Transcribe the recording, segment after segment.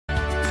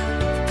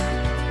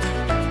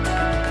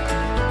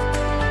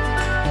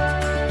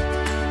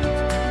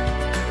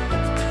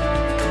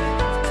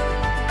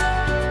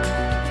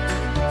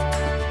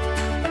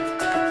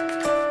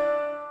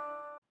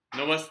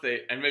Namaste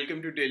and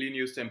welcome to Daily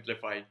News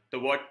Simplified, the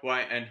what,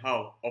 why and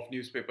how of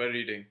newspaper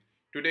reading.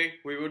 Today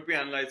we would be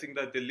analyzing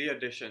the Delhi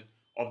edition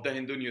of the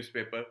Hindu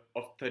newspaper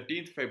of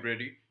 13th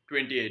February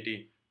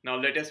 2018. Now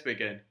let us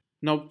begin.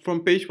 Now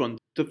from page 1,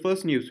 the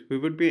first news we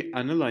would be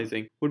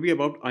analyzing would be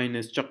about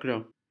INS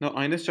Chakra. Now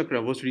INS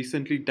Chakra was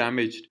recently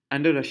damaged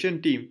and a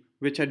Russian team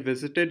which had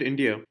visited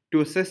India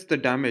to assess the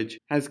damage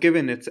has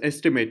given its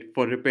estimate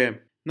for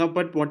repair. Now,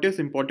 but what is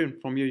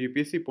important from your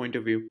UPSC point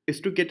of view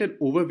is to get an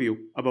overview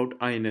about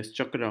INS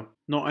Chakra.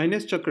 Now,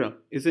 INS Chakra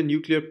is a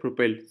nuclear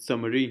propelled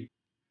submarine,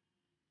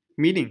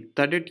 meaning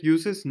that it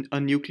uses a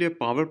nuclear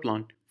power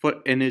plant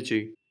for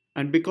energy.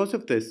 And because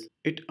of this,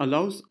 it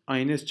allows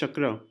INS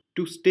Chakra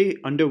to stay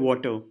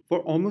underwater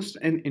for almost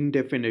an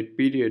indefinite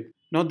period.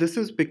 Now, this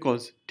is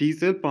because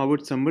diesel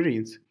powered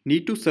submarines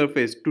need to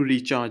surface to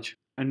recharge.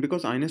 And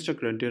because INS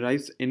Chakra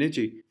derives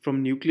energy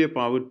from nuclear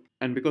power,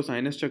 and because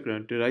INS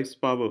Chakra derives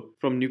power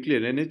from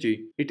nuclear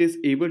energy, it is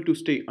able to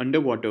stay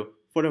underwater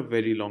for a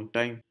very long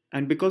time.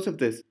 And because of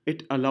this,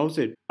 it allows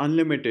it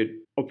unlimited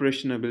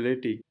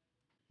operationability.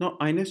 Now,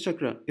 INS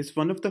Chakra is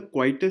one of the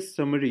quietest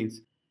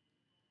submarines.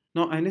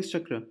 Now, INS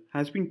Chakra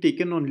has been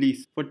taken on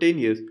lease for 10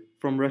 years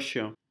from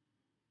Russia.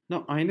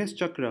 Now, INS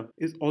Chakra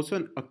is also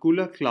an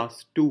Akula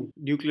Class 2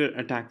 nuclear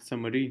attack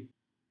submarine.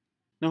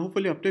 Now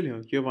hopefully up till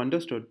here you have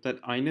understood that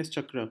INS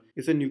Chakra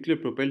is a nuclear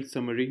propelled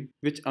submarine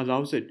which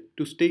allows it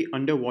to stay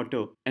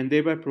underwater and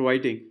thereby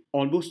providing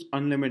almost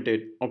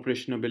unlimited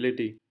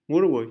operationability.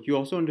 Moreover, you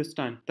also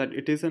understand that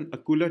it is an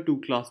Akula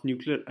 2 class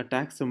nuclear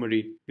attack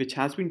submarine which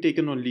has been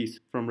taken on lease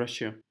from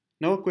Russia.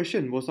 Now a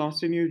question was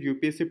asked in your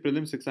UPSC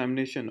prelims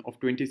examination of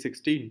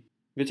 2016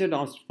 which had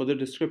asked for the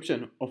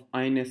description of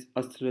INS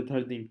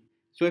Astradharni.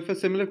 So if a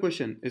similar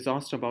question is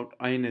asked about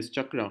INS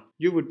Chakra,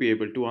 you would be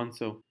able to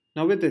answer.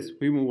 Now with this,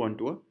 we move on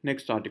to our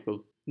next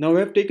article. Now we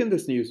have taken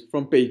this news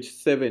from page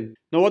 7.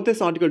 Now what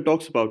this article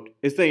talks about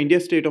is the India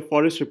State of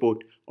Forest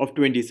Report of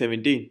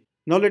 2017.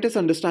 Now let us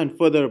understand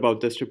further about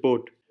this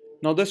report.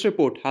 Now this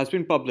report has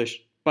been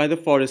published by the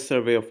Forest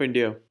Survey of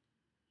India,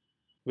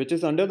 which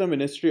is under the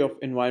Ministry of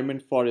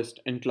Environment, Forest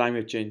and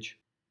Climate Change.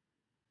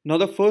 Now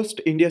the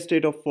first India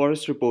State of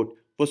Forest Report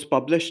was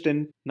published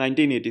in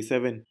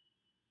 1987,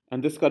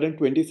 and this current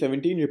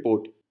 2017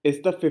 report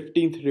is the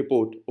 15th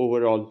report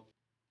overall.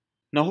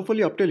 Now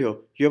hopefully up till here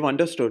you have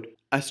understood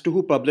as to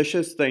who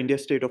publishes the India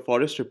State of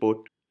Forest Report.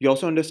 You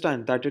also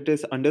understand that it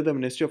is under the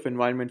Ministry of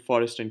Environment,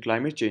 Forest and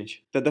Climate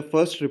Change, that the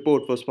first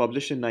report was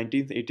published in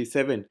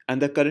 1987 and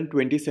the current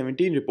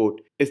 2017 report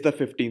is the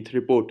 15th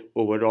report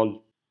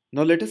overall.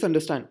 Now let us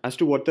understand as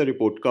to what the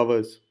report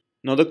covers.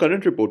 Now the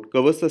current report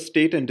covers the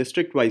state and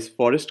district wise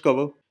forest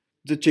cover,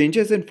 the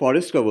changes in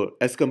forest cover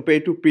as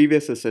compared to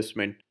previous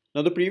assessment.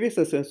 Now the previous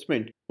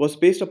assessment was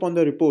based upon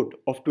the report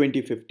of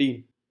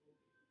 2015.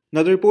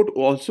 Now the report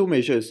also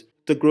measures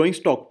the growing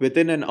stock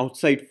within and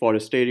outside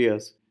forest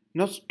areas.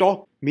 Now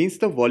stock means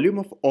the volume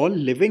of all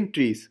living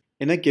trees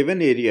in a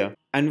given area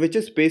and which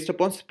is based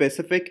upon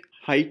specific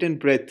height and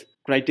breadth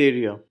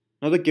criteria.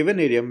 Now the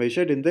given area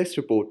measured in this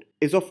report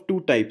is of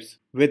two types,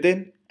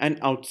 within and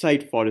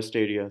outside forest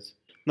areas.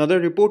 Now the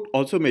report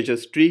also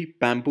measures tree,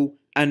 bamboo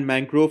and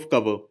mangrove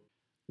cover.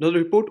 Now the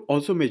report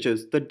also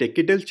measures the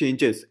decadal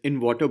changes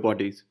in water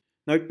bodies.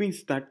 Now it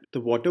means that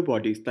the water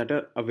bodies that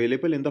are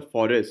available in the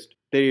forest,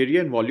 their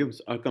area and volumes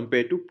are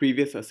compared to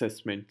previous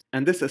assessments.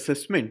 And this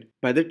assessment,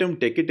 by the term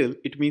decadal,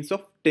 it means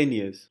of 10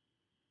 years.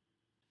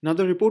 Now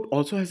the report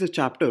also has a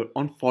chapter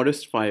on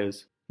forest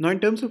fires. Now in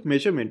terms of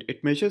measurement,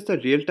 it measures the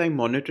real-time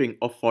monitoring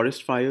of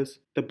forest fires,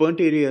 the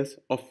burnt areas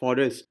of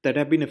forests that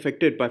have been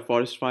affected by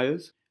forest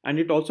fires, and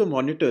it also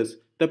monitors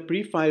the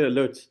pre-fire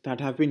alerts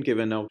that have been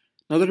given out.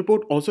 Now the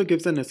report also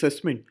gives an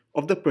assessment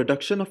of the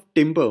production of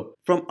timber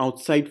from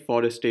outside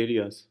forest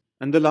areas.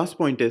 And the last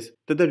point is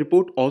that the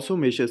report also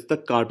measures the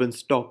carbon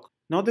stock.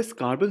 Now this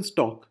carbon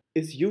stock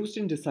is used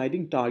in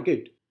deciding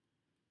target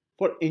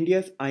for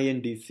India's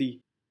INDC,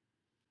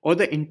 or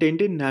the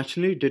intended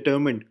nationally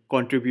determined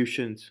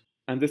contributions.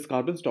 And this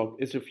carbon stock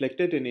is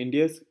reflected in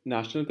India's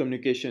national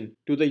communication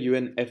to the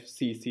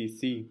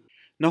UNFCCC.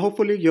 Now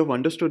hopefully you have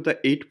understood the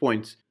 8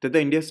 points that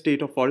the India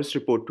State of Forest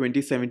Report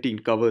 2017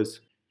 covers.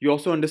 You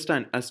also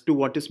understand as to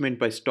what is meant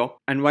by stock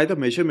and why the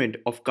measurement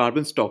of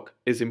carbon stock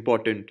is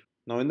important.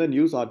 Now in the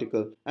news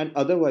article and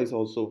otherwise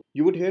also,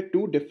 you would hear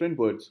two different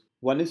words.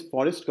 One is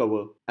forest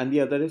cover and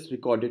the other is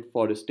recorded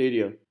forest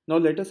area. Now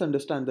let us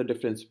understand the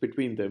difference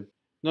between them.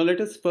 Now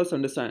let us first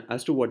understand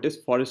as to what is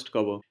forest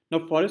cover.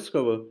 Now forest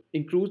cover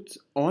includes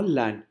all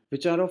land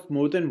which are of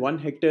more than 1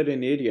 hectare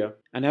in area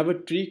and have a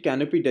tree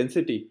canopy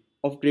density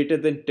of greater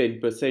than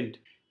 10%.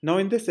 Now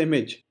in this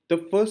image, the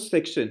first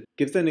section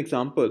gives an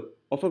example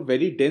of a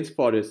very dense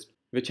forest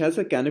which has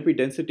a canopy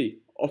density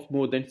of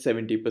more than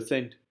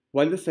 70%,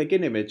 while the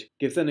second image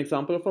gives an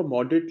example of a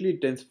moderately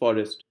dense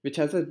forest which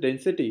has a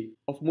density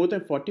of more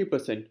than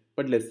 40%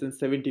 but less than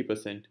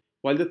 70%,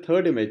 while the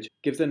third image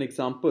gives an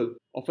example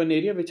of an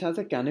area which has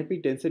a canopy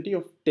density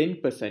of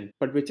 10%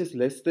 but which is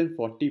less than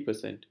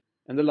 40%,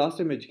 and the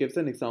last image gives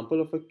an example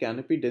of a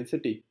canopy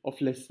density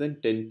of less than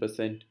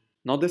 10%.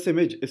 Now this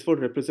image is for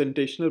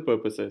representational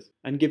purposes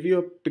and give you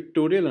a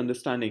pictorial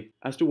understanding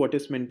as to what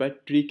is meant by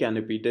tree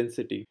canopy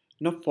density.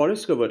 Now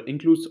forest cover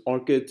includes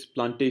orchids,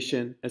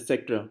 plantation,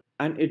 etc.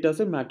 And it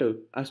doesn't matter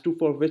as to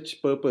for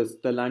which purpose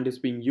the land is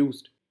being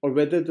used or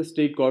whether the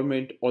state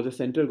government or the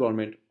central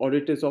government or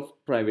it is of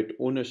private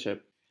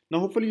ownership. Now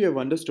hopefully you have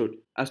understood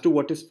as to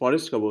what is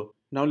forest cover.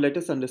 Now let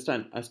us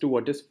understand as to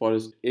what is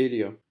forest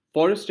area.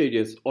 Forest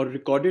areas or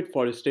recorded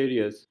forest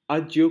areas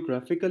are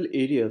geographical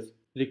areas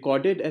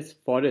recorded as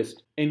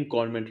forest in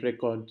government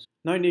records.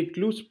 Now it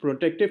includes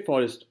protected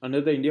forest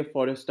under the India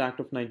Forest Act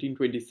of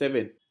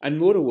 1927 and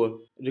moreover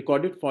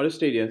recorded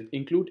forest areas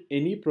include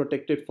any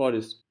protected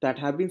forest that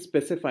have been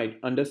specified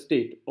under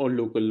state or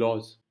local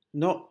laws.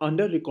 Now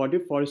under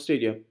recorded forest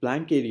area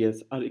blank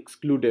areas are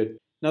excluded.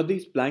 Now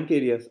these blank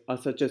areas are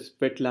such as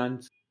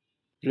wetlands,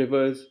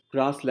 rivers,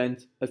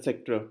 grasslands,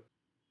 etc.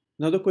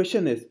 Now the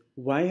question is,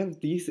 why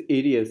have these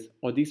areas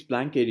or these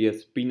blank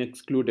areas been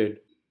excluded?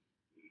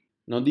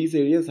 Now these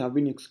areas have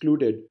been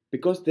excluded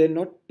because they're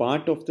not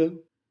part of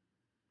the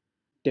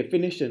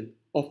definition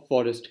of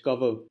forest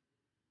cover.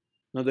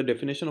 Now the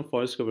definition of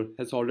forest cover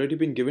has already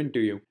been given to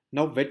you.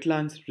 Now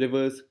wetlands,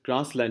 rivers,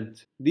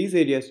 grasslands, these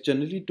areas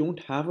generally don't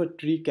have a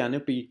tree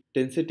canopy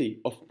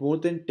density of more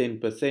than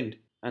 10%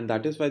 and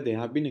that is why they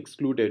have been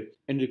excluded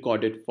in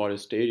recorded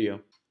forest area.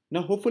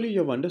 Now hopefully you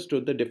have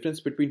understood the difference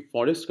between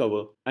forest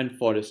cover and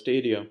forest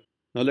area.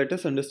 Now let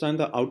us understand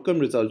the outcome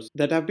results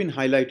that have been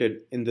highlighted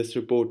in this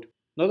report.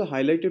 Now the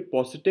highlighted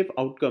positive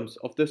outcomes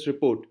of this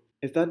report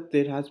is that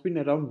there has been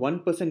around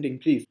 1%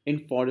 increase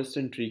in forest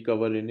and tree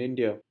cover in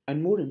India.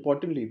 And more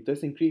importantly,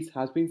 this increase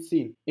has been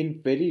seen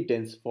in very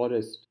dense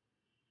forests.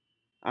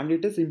 And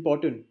it is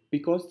important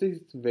because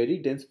these very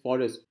dense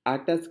forests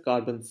act as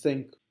carbon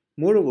sink.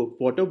 Moreover,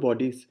 water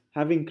bodies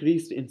have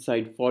increased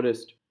inside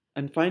forest.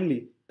 And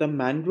finally, the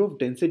mangrove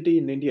density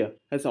in India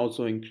has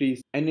also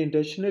increased. And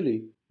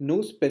additionally,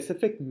 no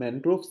specific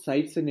mangrove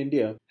sites in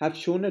India have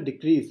shown a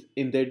decrease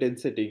in their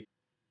density.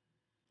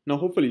 Now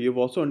hopefully you've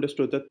also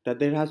understood that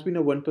there has been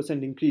a 1%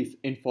 increase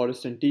in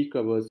forest and tree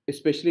covers,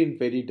 especially in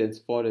very dense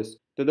forests,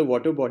 that the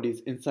water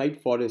bodies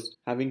inside forests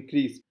have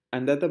increased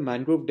and that the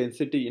mangrove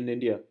density in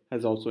India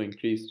has also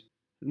increased.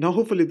 Now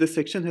hopefully this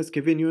section has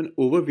given you an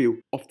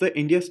overview of the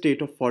India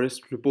State of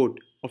Forest Report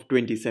of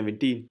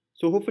 2017.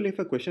 So hopefully if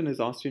a question is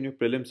asked in your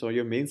prelims or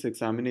your mains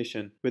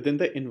examination within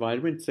the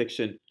environment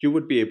section, you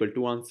would be able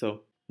to answer.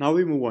 Now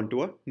we move on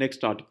to our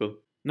next article.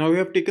 Now we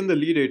have taken the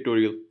lead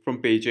editorial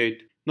from page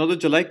 8. Now the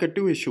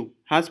Jallikattu issue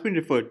has been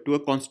referred to a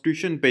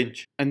constitution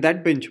bench and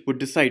that bench would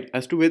decide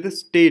as to whether the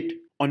state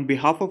on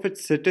behalf of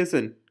its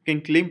citizen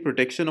can claim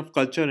protection of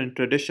culture and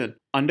tradition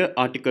under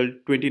Article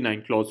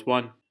 29 Clause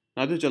 1.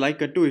 Now the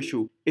Jallikattu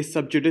issue is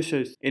sub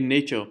judice in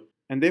nature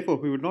and therefore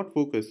we would not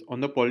focus on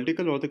the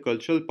political or the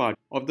cultural part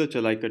of the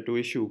Jallikattu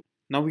issue.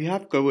 Now we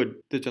have covered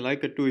the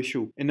Jallikattu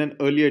issue in an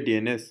earlier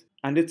DNS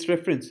and its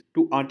reference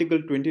to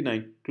Article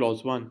 29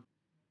 Clause 1.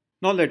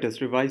 Now let us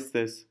revise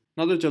this.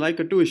 Now the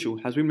Jallikattu issue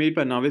has been made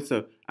by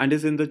Navisar and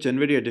is in the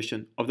January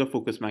edition of the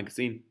Focus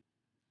magazine.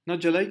 Now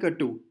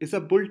Jallikattu is a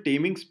bull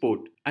taming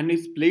sport and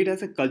is played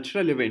as a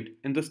cultural event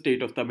in the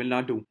state of Tamil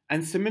Nadu.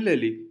 And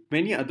similarly,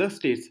 many other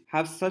states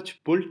have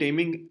such bull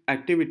taming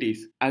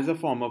activities as a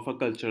form of a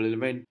cultural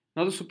event.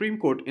 Now the Supreme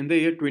Court in the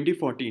year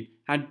 2014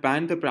 had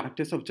banned the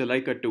practice of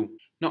Jallikattu.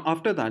 Now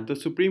after that, the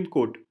Supreme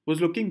Court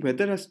was looking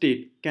whether a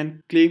state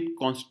can claim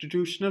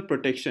constitutional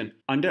protection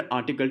under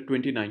Article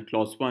 29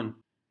 Clause 1.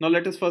 Now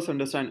let us first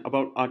understand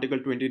about Article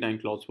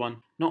 29 Clause 1.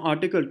 Now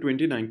Article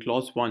 29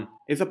 Clause 1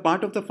 is a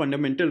part of the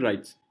fundamental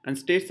rights and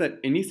states that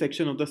any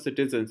section of the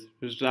citizens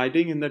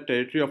residing in the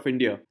territory of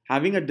India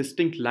having a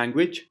distinct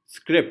language,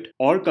 script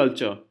or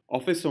culture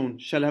of its own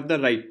shall have the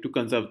right to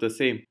conserve the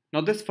same.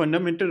 Now this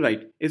fundamental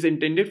right is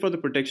intended for the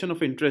protection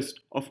of interest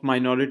of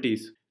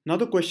minorities. Now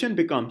the question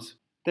becomes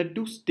that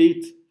do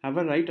states have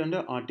a right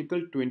under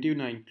Article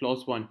 29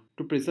 Clause 1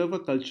 to preserve a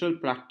cultural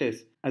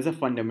practice as a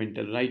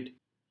fundamental right?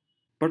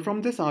 But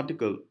from this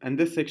article and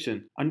this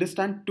section,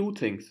 understand two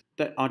things.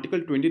 That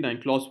Article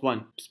 29 Clause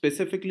 1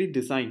 specifically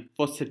designed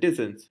for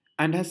citizens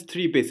and has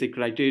three basic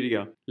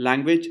criteria: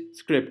 language,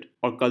 script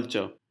or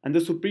culture. And the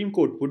Supreme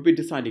Court would be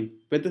deciding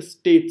whether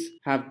states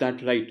have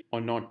that right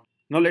or not.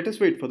 Now let us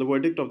wait for the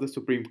verdict of the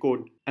Supreme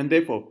Court and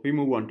therefore we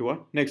move on to our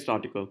next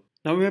article.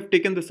 Now we have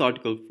taken this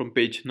article from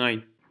page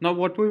 9. Now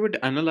what we would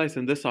analyze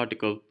in this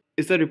article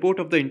is the report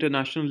of the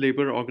International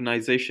Labour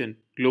Organization,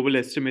 Global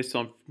Estimates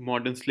of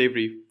Modern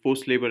Slavery,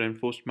 Forced Labour and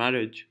Forced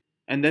Marriage.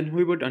 And then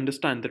we would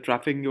understand the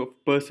Trafficking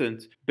of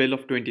Persons Bill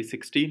of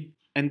 2016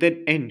 and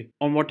then end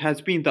on what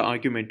has been the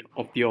argument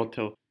of the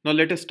author. Now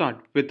let us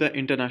start with the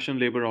International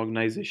Labour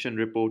Organization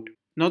report.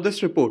 Now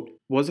this report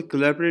was a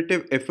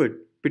collaborative effort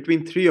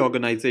between three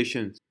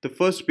organizations, the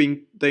first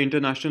being the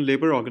International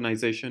Labour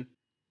Organization,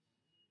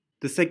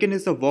 the second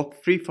is the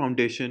Walk Free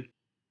Foundation,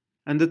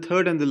 and the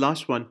third and the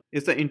last one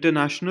is the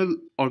International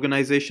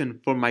Organization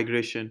for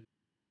Migration.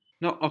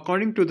 Now,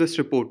 according to this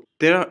report,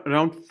 there are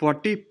around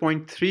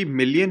 40.3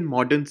 million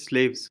modern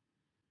slaves,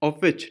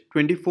 of which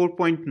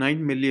 24.9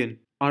 million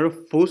are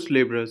of forced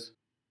laborers,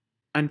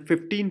 and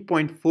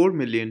 15.4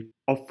 million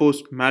of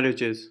forced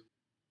marriages.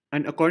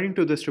 And according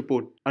to this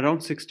report, around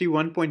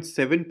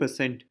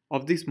 61.7%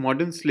 of these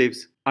modern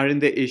slaves are in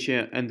the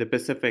Asia and the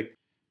Pacific.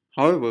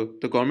 However,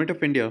 the government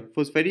of India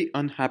was very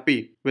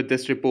unhappy with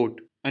this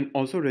report and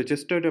also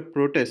registered a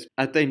protest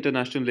at the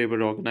International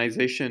Labour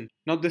Organization.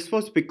 Now this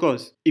was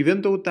because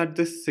even though that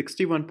this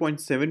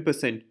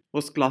 61.7%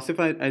 was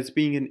classified as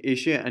being in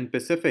Asia and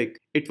Pacific,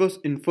 it was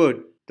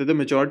inferred that the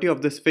majority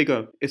of this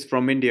figure is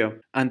from India,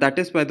 and that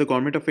is why the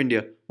government of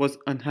India was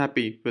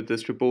unhappy with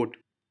this report.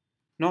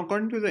 Now,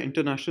 according to the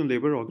International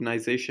Labour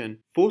Organization,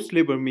 forced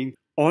labour means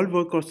all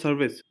work or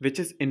service which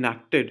is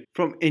enacted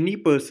from any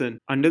person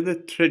under the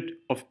threat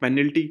of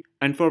penalty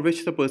and for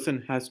which the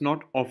person has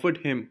not offered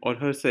him or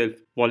herself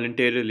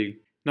voluntarily.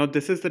 Now,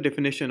 this is the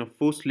definition of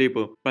forced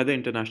labour by the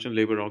International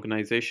Labour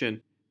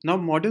Organization. Now,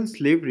 modern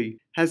slavery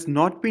has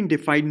not been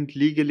defined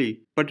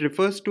legally but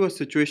refers to a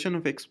situation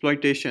of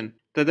exploitation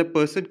that the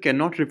person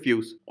cannot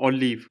refuse or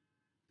leave.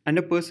 And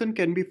a person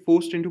can be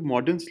forced into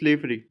modern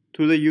slavery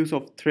through the use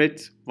of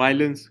threats,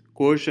 violence,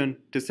 coercion,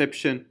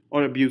 deception,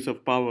 or abuse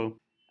of power.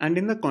 And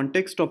in the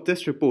context of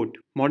this report,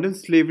 modern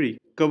slavery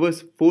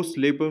covers forced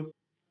labor,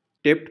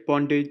 debt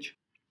bondage,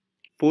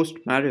 forced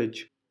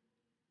marriage,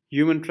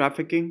 human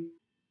trafficking,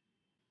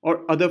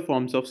 or other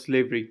forms of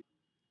slavery.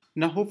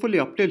 Now, hopefully,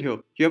 up till here,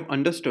 you have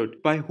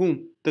understood by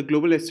whom the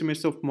global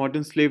estimates of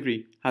modern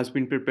slavery has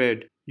been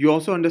prepared. You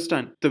also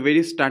understand the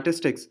various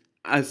statistics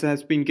as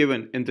has been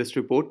given in this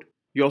report.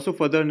 You also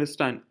further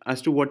understand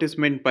as to what is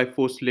meant by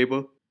forced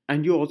labor,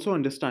 and you also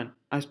understand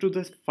as to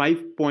the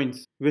 5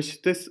 points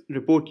which this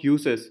report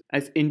uses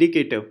as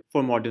indicator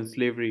for modern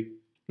slavery.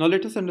 Now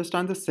let us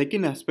understand the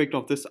second aspect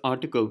of this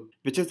article,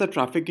 which is the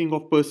Trafficking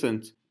of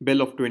Persons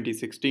Bill of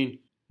 2016.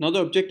 Now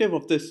the objective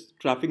of this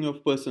Trafficking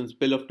of Persons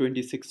Bill of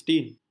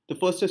 2016, the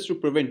first is to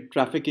prevent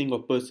trafficking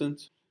of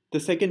persons, the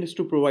second is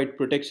to provide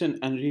protection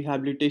and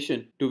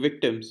rehabilitation to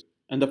victims,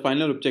 and the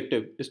final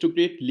objective is to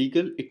create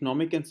legal,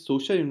 economic and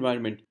social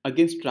environment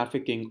against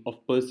trafficking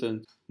of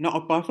persons. Now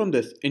apart from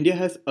this, India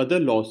has other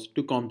laws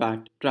to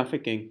combat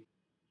trafficking.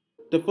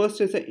 The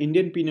first is the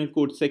Indian Penal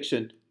Code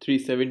section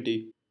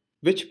 370,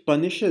 which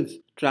punishes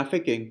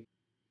trafficking,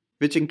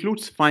 which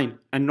includes fine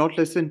and not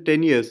less than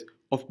 10 years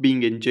of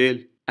being in jail,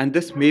 and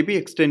this may be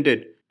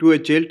extended to a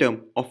jail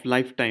term of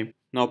lifetime.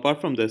 Now apart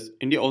from this,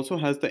 India also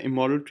has the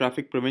Immoral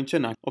Traffic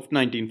Prevention Act of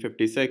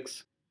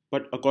 1956.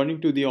 But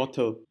according to the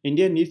author,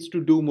 India needs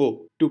to do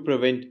more to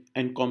prevent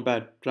and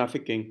combat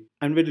trafficking,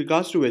 and with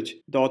regards to which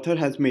the author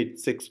has made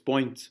 6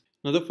 points.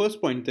 Now the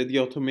first point that the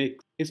author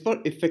makes is for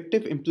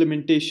effective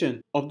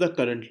implementation of the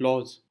current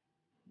laws.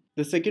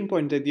 The second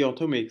point that the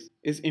author makes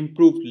is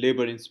improved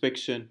labor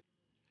inspection,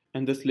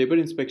 and this labor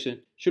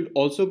inspection should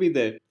also be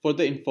there for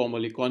the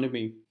informal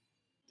economy.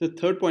 The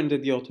third point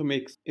that the author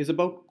makes is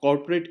about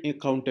corporate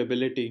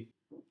accountability,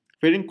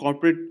 wherein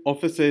corporate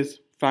offices,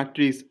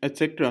 factories,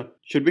 etc.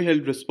 should be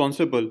held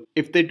responsible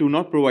if they do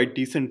not provide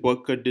decent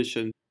work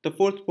conditions. The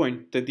fourth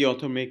point that the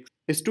author makes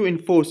is to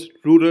enforce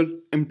rural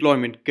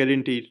employment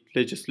guarantee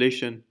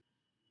legislation.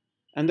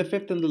 And the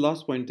fifth and the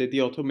last point that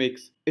the author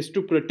makes is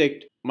to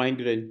protect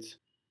migrants.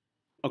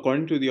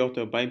 According to the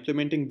author, by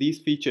implementing these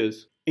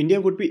features,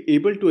 India would be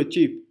able to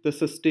achieve the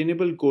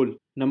Sustainable Goal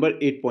number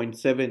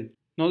 8.7.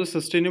 Now the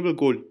Sustainable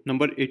Goal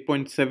number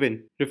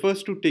 8.7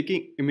 refers to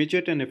taking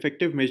immediate and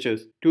effective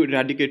measures to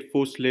eradicate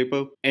forced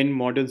labor, end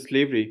modern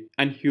slavery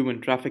and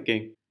human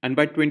trafficking, and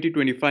by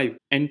 2025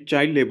 end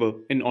child labor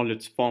in all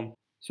its form.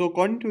 So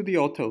according to the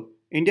author,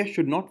 India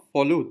should not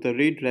follow the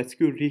raid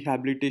rescue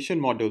rehabilitation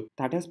model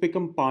that has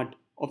become part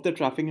of the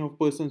Trafficking of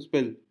Persons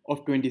Bill of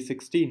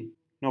 2016.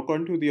 Now,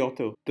 according to the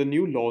author, the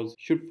new laws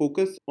should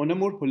focus on a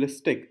more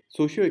holistic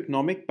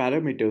socio-economic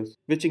parameters,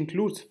 which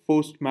includes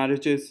forced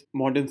marriages,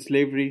 modern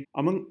slavery,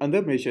 among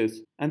other measures,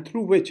 and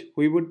through which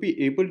we would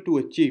be able to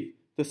achieve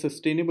the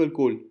Sustainable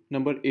Goal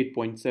number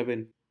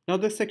 8.7. Now,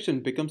 this section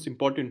becomes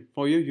important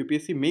for your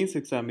UPSC mains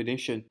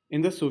examination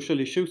in the social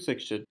issues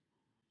section,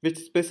 which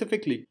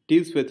specifically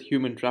deals with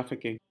human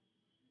trafficking.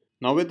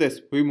 Now with this,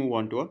 we move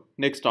on to our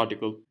next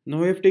article. Now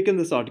we have taken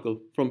this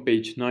article from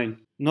page 9.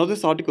 Now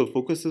this article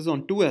focuses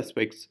on two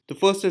aspects. The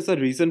first is the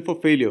reason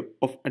for failure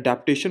of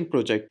adaptation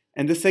project,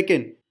 and the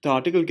second, the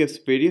article gives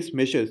various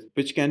measures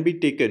which can be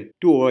taken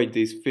to avoid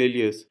these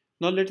failures.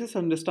 Now let us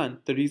understand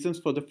the reasons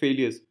for the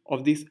failures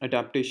of these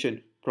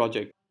adaptation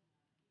project.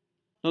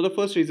 Now the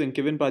first reason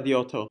given by the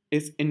author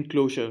is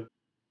enclosure.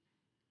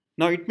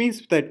 Now it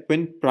means that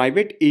when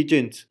private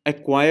agents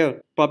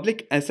acquire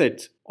public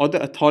assets or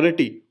the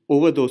authority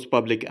over those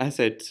public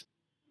assets.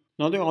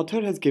 Now the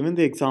author has given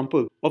the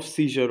example of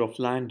seizure of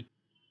land,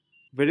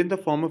 where in the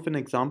form of an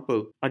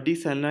example, a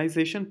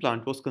desalination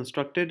plant was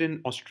constructed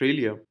in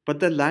Australia, but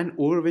the land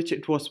over which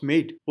it was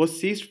made was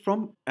seized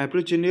from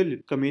Aboriginal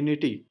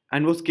community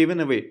and was given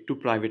away to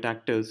private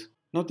actors.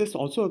 Now this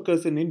also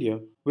occurs in India,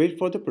 where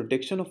for the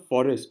protection of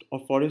forest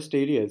or forest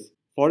areas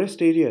or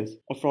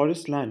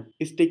forest land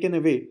is taken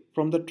away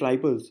from the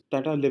tribals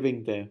that are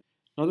living there.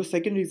 Now the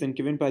second reason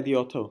given by the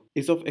author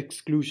is of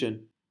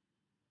exclusion.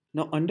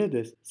 Now, under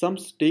this, some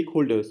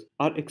stakeholders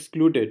are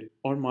excluded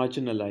or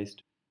marginalized.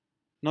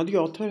 Now, the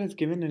author has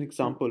given an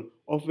example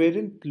of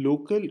wherein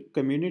local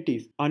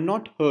communities are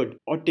not heard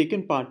or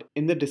taken part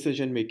in the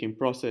decision making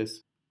process.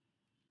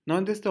 Now,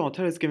 in this, the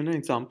author has given an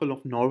example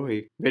of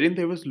Norway, wherein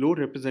there was low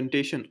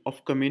representation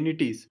of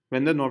communities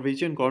when the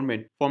Norwegian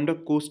government formed a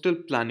coastal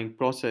planning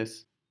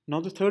process.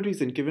 Now, the third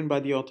reason given by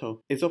the author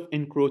is of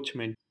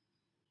encroachment,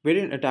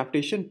 wherein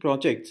adaptation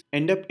projects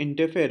end up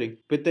interfering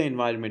with the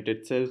environment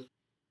itself.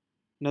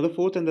 Now, the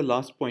fourth and the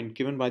last point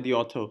given by the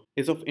author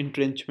is of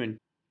entrenchment,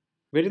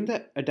 wherein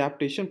the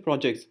adaptation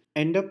projects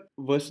end up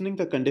worsening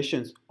the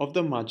conditions of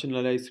the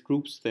marginalized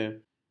groups there.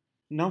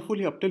 Now,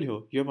 fully up till here,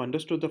 you have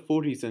understood the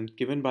four reasons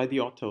given by the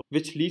author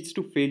which leads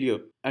to failure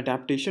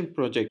adaptation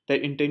projects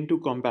that intend to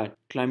combat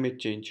climate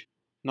change.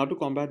 Now, to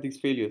combat these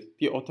failures,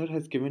 the author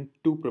has given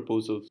two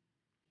proposals.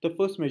 The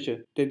first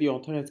measure that the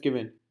author has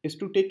given is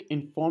to take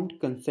informed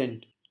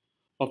consent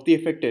of the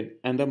affected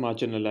and the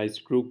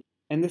marginalized group.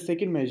 And the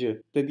second measure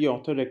that the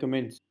author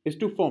recommends is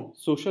to form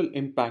social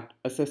impact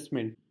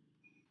assessment,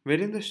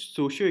 wherein the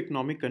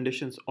socio-economic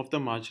conditions of the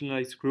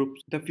marginalized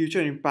groups, the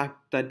future impact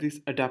that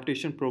these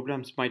adaptation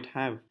programs might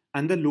have,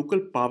 and the local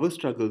power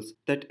struggles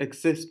that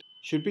exist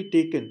should be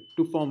taken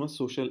to form a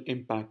social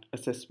impact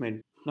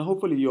assessment. Now,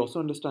 hopefully, you also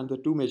understand the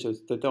two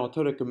measures that the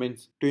author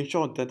recommends to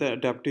ensure that the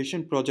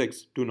adaptation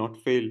projects do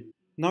not fail.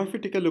 Now, if we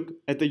take a look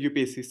at the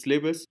UPSC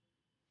syllabus,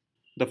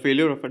 the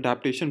failure of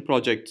adaptation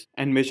projects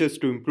and measures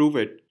to improve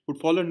it would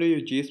fall under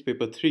your GS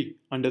paper 3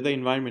 under the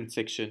environment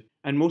section,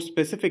 and more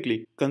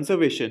specifically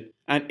conservation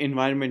and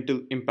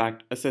environmental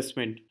impact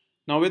assessment.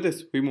 Now with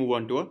this we move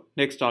on to our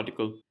next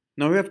article.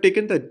 Now we have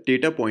taken the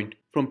data point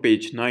from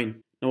page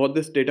 9. Now what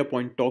this data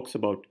point talks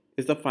about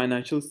is the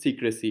financial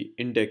secrecy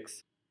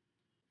index.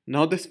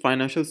 Now this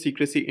financial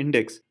secrecy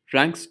index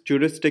ranks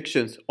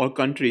jurisdictions or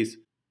countries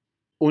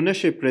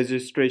ownership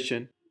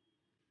registration.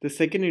 The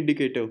second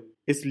indicator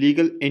is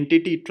legal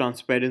entity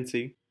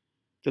transparency.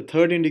 The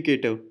third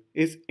indicator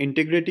is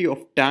integrity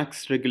of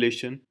tax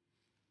regulation.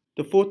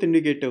 The fourth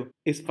indicator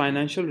is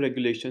financial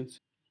regulations.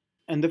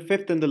 And the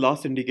fifth and the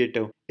last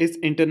indicator is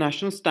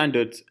international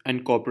standards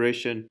and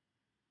cooperation.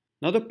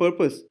 Now, the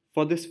purpose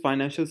for this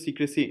financial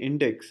secrecy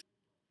index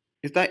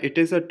is that it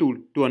is a tool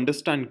to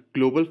understand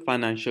global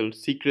financial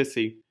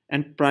secrecy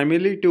and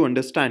primarily to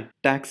understand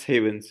tax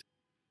havens,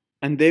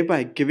 and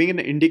thereby giving an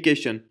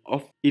indication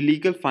of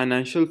illegal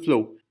financial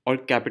flow or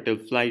capital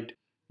flight.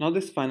 Now,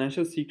 this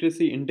financial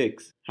secrecy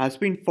index has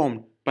been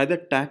formed by the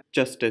Tax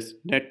Justice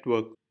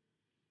Network.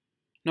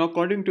 Now,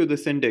 according to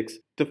this index,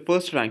 the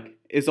first rank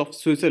is of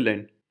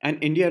Switzerland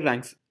and India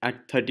ranks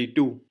at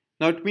 32.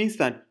 Now, it means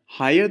that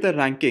higher the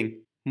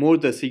ranking, more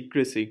the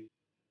secrecy.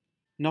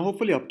 Now,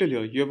 hopefully, up till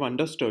here, you have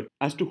understood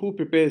as to who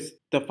prepares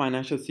the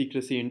financial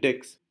secrecy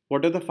index,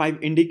 what are the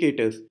 5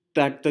 indicators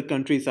that the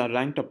countries are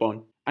ranked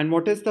upon, and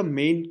what is the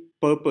main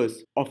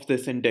purpose of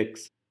this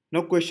index.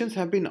 Now, questions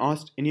have been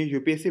asked in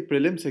your UPSC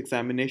prelims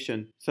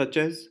examination, such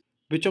as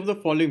which of the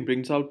following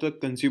brings out the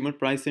consumer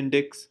price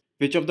index,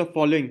 which of the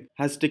following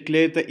has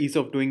declared the ease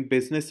of doing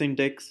business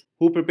index,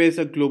 who prepares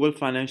a global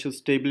financial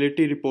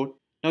stability report.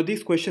 Now,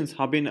 these questions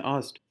have been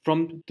asked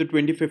from the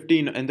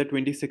 2015 and the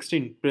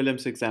 2016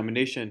 prelims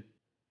examination.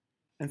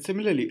 And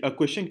similarly, a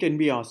question can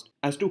be asked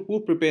as to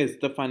who prepares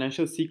the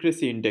Financial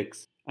Secrecy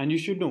Index. And you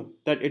should know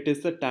that it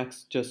is the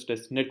Tax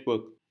Justice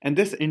Network. And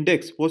this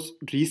index was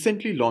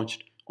recently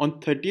launched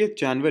on 30th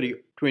January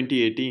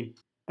 2018.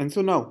 And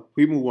so now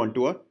we move on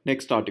to our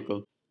next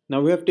article. Now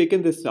we have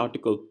taken this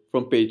article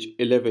from page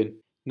 11.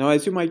 Now,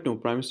 as you might know,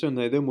 Prime Minister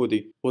Narendra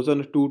Modi was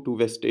on a tour to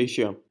West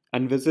Asia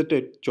and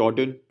visited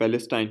Jordan,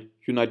 Palestine,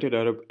 United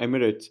Arab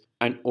Emirates,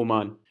 and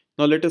Oman.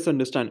 Now let us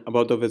understand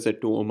about the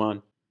visit to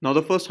Oman. Now,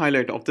 the first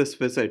highlight of this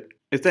visit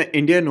is that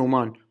India and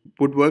Oman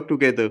would work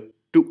together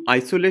to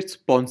isolate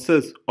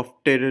sponsors of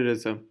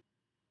terrorism.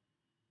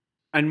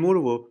 And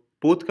moreover,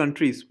 both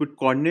countries would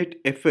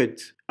coordinate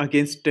efforts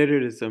against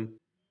terrorism.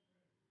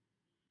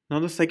 Now,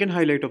 the second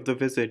highlight of the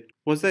visit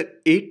was that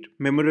 8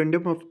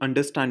 Memorandum of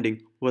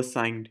Understanding were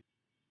signed.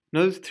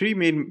 Now, the 3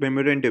 main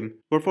memorandum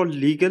were for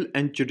legal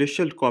and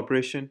judicial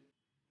cooperation,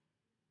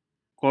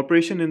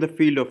 cooperation in the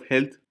field of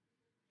health,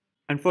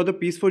 and for the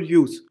peaceful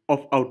use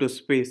of outer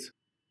space.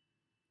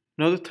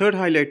 Now, the third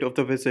highlight of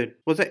the visit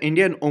was that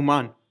India and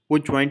Oman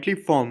would jointly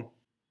form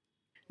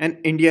an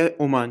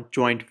India-Oman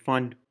Joint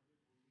Fund.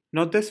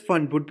 Now, this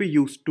fund would be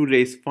used to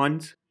raise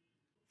funds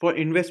for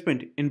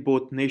investment in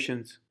both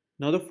nations.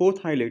 Now, the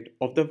fourth highlight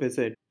of the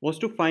visit was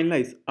to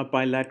finalize a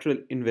bilateral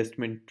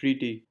investment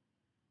treaty.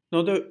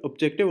 Now, the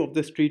objective of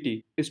this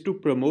treaty is to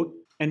promote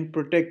and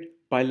protect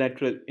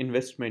bilateral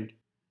investment.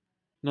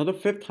 Now, the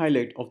fifth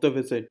highlight of the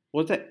visit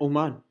was that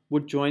Oman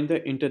would join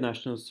the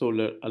International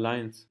Solar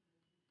Alliance.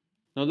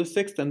 Now, the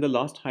sixth and the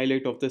last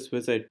highlight of this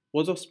visit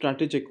was of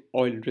strategic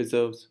oil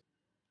reserves.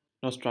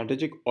 Now,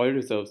 strategic oil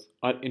reserves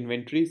are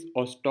inventories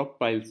or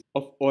stockpiles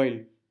of oil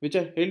which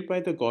are held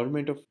by the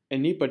government of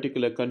any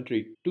particular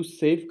country to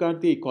safeguard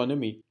the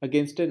economy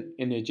against an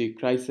energy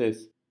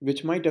crisis,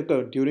 which might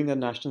occur during a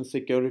national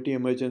security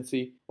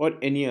emergency or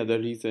any other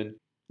reason.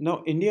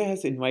 Now, India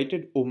has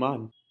invited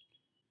Oman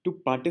to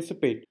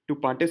participate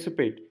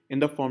in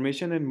the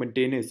formation and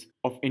maintenance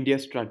of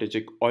India's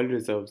strategic oil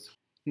reserves.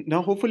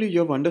 Now, hopefully, you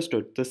have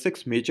understood the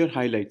six major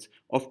highlights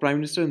of Prime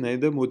Minister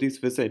Narendra Modi's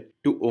visit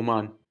to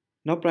Oman.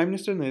 Now, Prime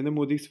Minister Narendra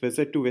Modi's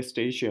visit to West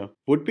Asia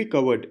would be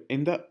covered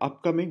in the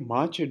upcoming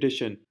March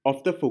edition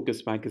of the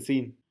Focus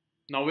magazine.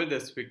 Now, with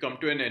this, we come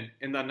to an end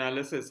in the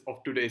analysis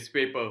of today's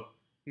paper.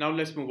 Now,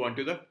 let's move on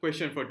to the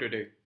question for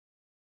today.